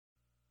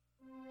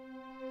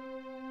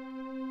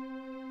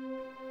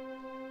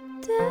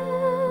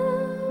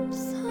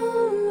Depths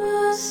of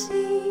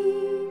mercy,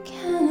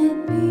 can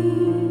it be?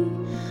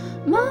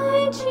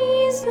 My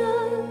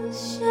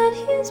Jesus shed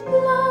his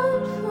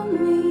blood for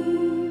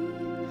me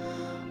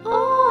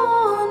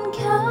on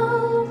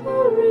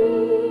Calvary,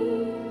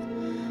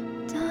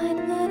 died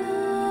that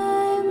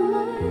I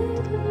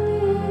might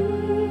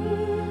live.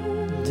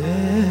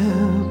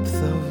 Depth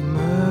of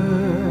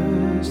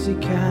mercy,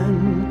 can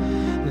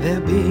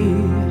there be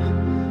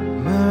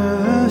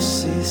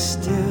mercy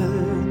still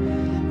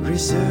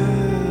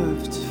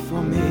reserved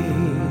for me?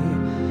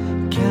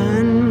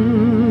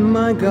 Can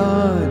my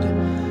God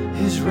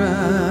his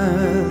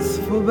wrath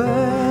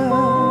forbear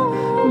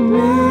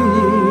me,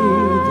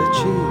 the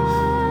chief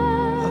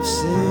of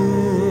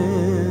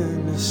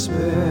sinners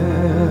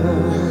spare?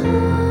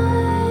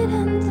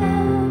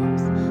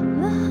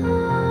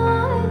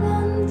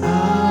 I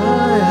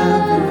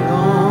have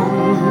long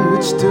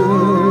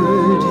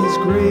withstood his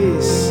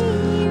grace,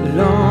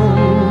 long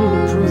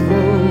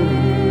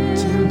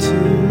provoked him to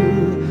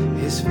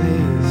his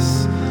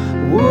face,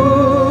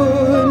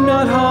 would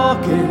not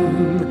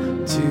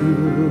hearken to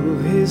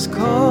his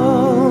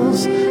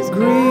calls,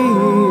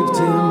 grieved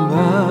him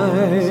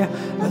by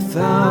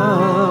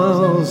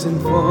 1,000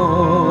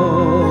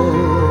 falls.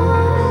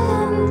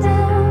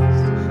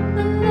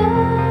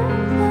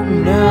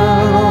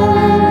 Now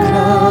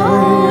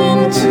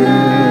inclined to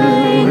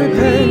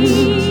repent,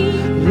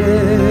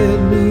 let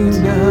me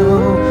now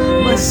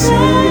my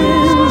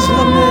sins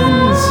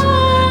lament,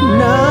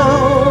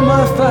 now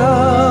my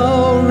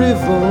foul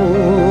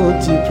revolt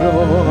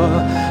deplore.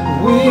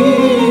 We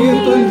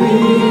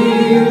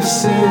believe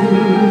sin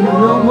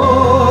no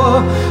more,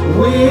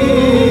 we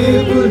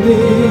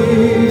believe